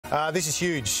This is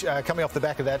huge. Coming off the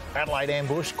back of that Adelaide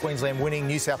ambush, Queensland winning,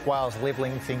 New South Wales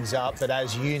levelling things up. But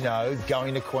as you know,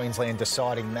 going to Queensland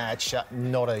deciding match,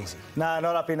 not easy. No,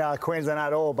 not up in Queensland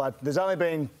at all. But there's only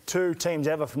been 2 teams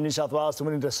ever from New South Wales to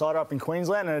win a decider up in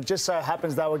Queensland, and it just so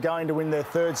happens they were going to win their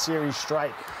 3rd series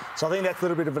straight. So I think that's a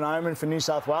little bit of an omen for New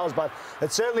South Wales, but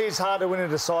it certainly is hard to win a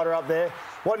decider up there.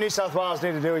 What New South Wales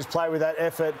need to do is play with that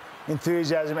effort,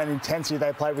 enthusiasm and intensity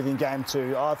they played with in Game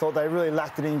 2. I thought they really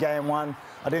lacked it in Game 1.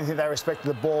 I didn't think they respected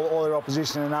the ball or their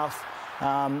opposition enough,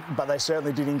 but they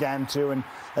certainly did in Game 2, and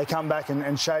they come back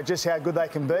and show just how good they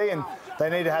can be, and they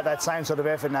need to have that same sort of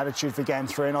effort and attitude for Game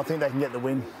 3, and I think they can get the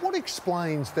win. What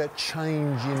explains that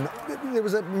change in... There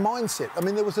was a mindset. I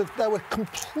mean, they were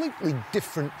completely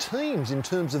different teams in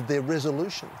terms of their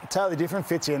resolution. Totally different,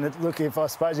 Fitzy, and look, I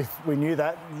suppose if we knew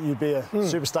that, you'd be a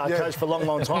superstar coach for a long,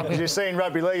 long time, because you see in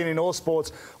rugby league and in all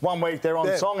sports, one week they're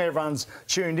on song, everyone's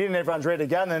tuned in, everyone's ready to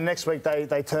go, and then the next week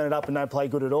they turn it up and don't play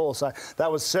good at all. So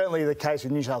that was certainly the case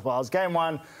with New South Wales. Game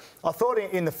 1, I thought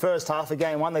in the first half of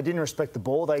Game 1 they didn't respect the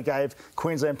ball. They gave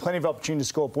Queensland plenty of opportunity to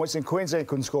score points, and Queensland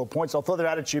couldn't score points. I thought their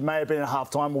attitude may have been at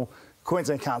half-time, well,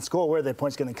 Queensland can't score, where are their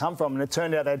points going to come from? And it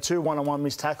turned out they had 2 one-on-one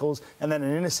missed tackles and then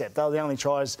an intercept. They were the only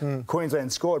tries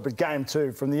Queensland scored. But Game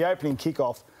 2, from the opening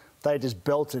kick-off, they just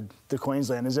belted the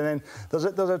Queenslanders. And then there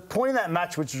was a point in that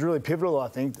match which was really pivotal, I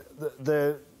think.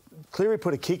 Cleary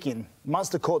put a kick in.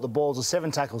 Munster caught the ball. It was a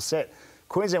 7-tackle set.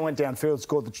 Queensland went downfield,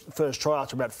 scored the first try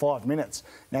after about 5 minutes.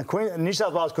 Now, New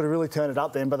South Wales could have really turned it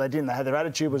up then, but they didn't. They had their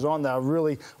attitude was on. They were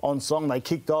really on song. They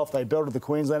kicked off. They belted the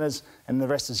Queenslanders, and the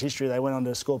rest is history. They went on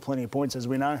to score plenty of points, as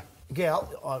we know. Gal,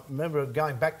 I remember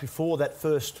going back before that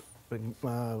first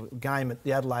game at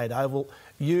the Adelaide Oval,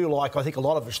 I think a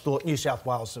lot of us thought New South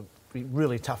Wales would be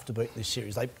really tough to beat this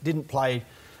series. They didn't play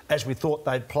as we thought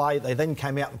they'd play. They then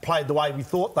came out and played the way we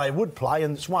thought they would play,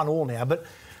 and it's 1-1 now. But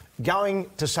going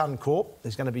to Suncorp,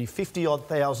 there's going to be 50-odd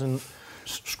thousand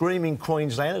screaming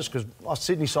Queenslanders, because us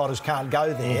Sydney-siders can't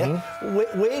go there.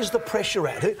 Where's the pressure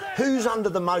at? Who's under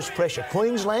the most pressure?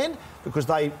 Queensland, because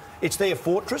it's their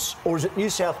fortress, or is it New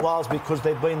South Wales because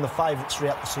they've been the favourites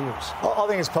throughout the series? I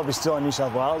think it's probably still in New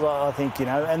South Wales. I think,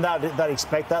 and they'd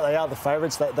expect that. They are the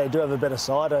favourites. They do have a better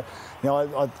side.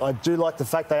 I do like the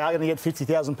fact they are going to get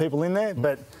 50,000 people in there,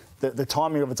 but the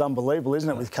timing of it's unbelievable, isn't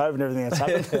it, with COVID and everything that's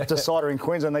happened? Decider in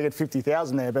Queensland, they get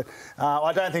 50,000 there. But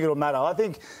I don't think it'll matter. I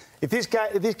think if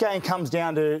this game comes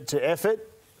down to effort,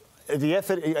 the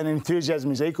effort and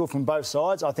enthusiasm is equal from both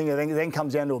sides, I think it then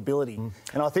comes down to ability.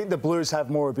 And I think the Blues have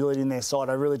more ability in their side,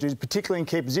 I really do, particularly in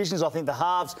key positions. I think the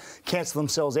halves cancel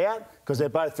themselves out because they're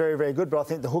both very, very good, but I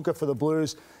think the hooker for the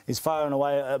Blues is far and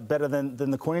away better than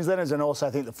the Queenslanders, and also I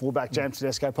think the fullback, James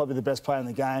Tedesco, probably the best player in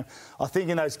the game. I think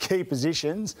in those key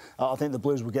positions, I think the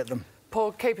Blues will get them.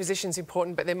 Paul, key position's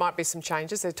important, but there might be some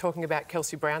changes. They're talking about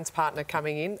Kelsey Brown's partner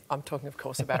coming in. I'm talking, of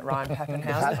course, about Ryan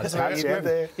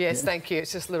Pappenhausen. Yes, thank you.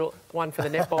 It's just a little one for the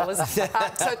netballers.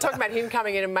 So talking about him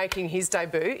coming in and making his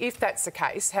debut, if that's the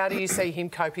case, how do you see him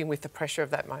coping with the pressure of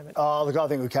that moment? Oh, look, I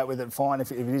think we'll cope with it fine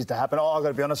if it is to happen. I've got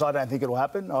to be honest, I don't think it'll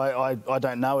happen. I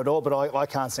don't know at all, but I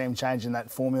can't see him changing that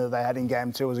formula they had in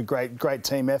Game 2. It was a great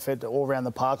team effort all around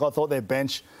the park. I thought their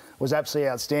bench was absolutely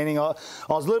outstanding. I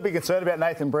was a little bit concerned about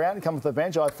Nathan Brown coming off the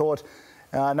bench. I thought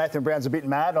Nathan Brown's a bit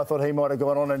mad. I thought he might have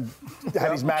gone on and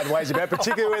had his mad ways about,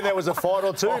 particularly when there was a fight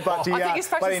or two. But I think you're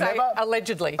supposed to say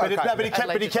allegedly. But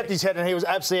he kept his head, and he was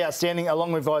absolutely outstanding,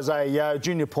 along with Isaiah Yeo.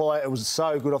 Junior Paulo, it was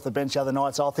so good off the bench the other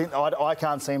night. So I think I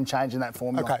can't see him changing that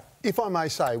formula. OK. If I may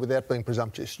say, without being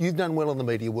presumptuous, you've done well in the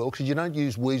media world because you don't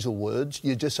use weasel words.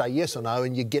 You just say yes or no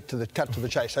and you get to the cut to the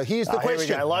chase. So here's the question.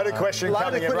 Here we go. Loaded question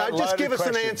coming in. Just give us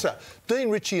an answer. Dean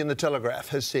Ritchie in The Telegraph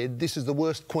has said this is the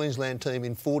worst Queensland team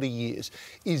in 40 years.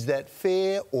 Is that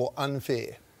fair or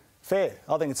unfair? Fair.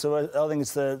 I think it's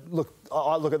the look.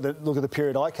 I look at the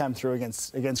period I came through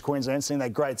against Queensland, seeing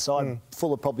that great side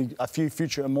full of probably a few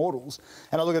future immortals,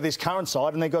 and I look at this current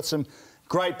side and they've got some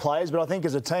great players, but I think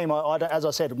as a team, as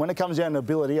I said, when it comes down to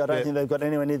ability, I don't think they've got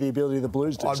anywhere near the ability the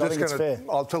Blues do. So I think it's fair.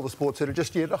 I'll tell the sports editor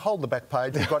just to hold the back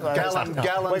page. We've got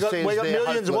Gallen says we've got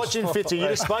millions watching, Fitzy. You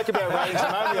just spoke about ratings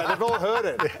a moment ago. They've all heard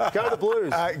it. Go the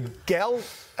Blues. Gal,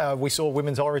 we saw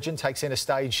Women's Origin take centre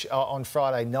stage on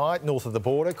Friday night, north of the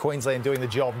border. Queensland doing the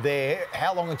job there.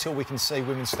 How long until we can see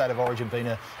Women's State of Origin being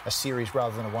a series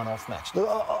rather than a one-off match? Look,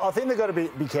 I think they've got to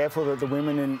be careful, the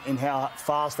women, in how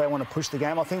fast they want to push the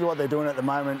game. I think what they're doing at the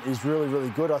moment is really,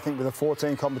 really good. I think with a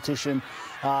 14 competition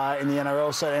in the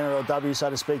NRL, so NRLW,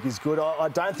 so to speak, is good. I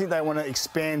don't think they want to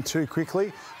expand too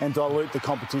quickly and dilute the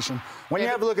competition. When you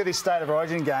have a look at this State of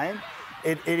Origin game,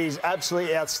 It is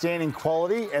absolutely outstanding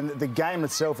quality, and the game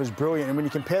itself is brilliant. And when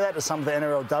you compare that to some of the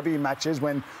NRLW matches,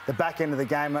 when the back end of the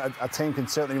game, a team can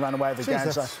certainly run away with the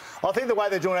game. So I think the way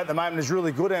they're doing it at the moment is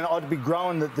really good, and I'd be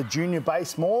growing the junior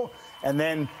base more, and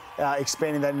then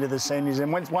expanding that into the seniors.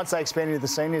 And once they expand into the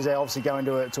seniors, they obviously go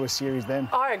into a series then.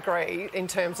 I agree in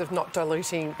terms of not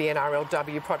diluting the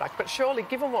NRLW product, but surely,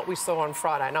 given what we saw on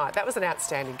Friday night, that was an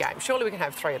outstanding game. Surely we can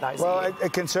have 3 of those. Well,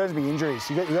 it concerns me injuries.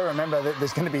 You've got to remember that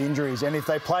there's going to be injuries, and if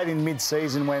they played in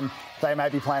mid-season when they may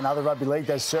be playing other rugby league,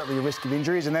 there's certainly a risk of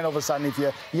injuries. And then all of a sudden, if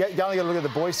you only got to look at the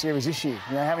boys series this year,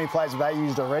 you know, how many players have they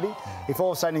used already? If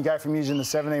all of a sudden you go from using the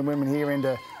 17 women here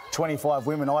into 25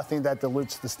 women, I think that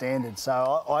dilutes the standard.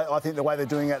 So I think the way they're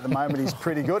doing it at the moment is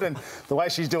pretty good, and the way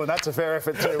she's doing that's a fair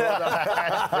effort too.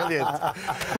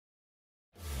 Brilliant.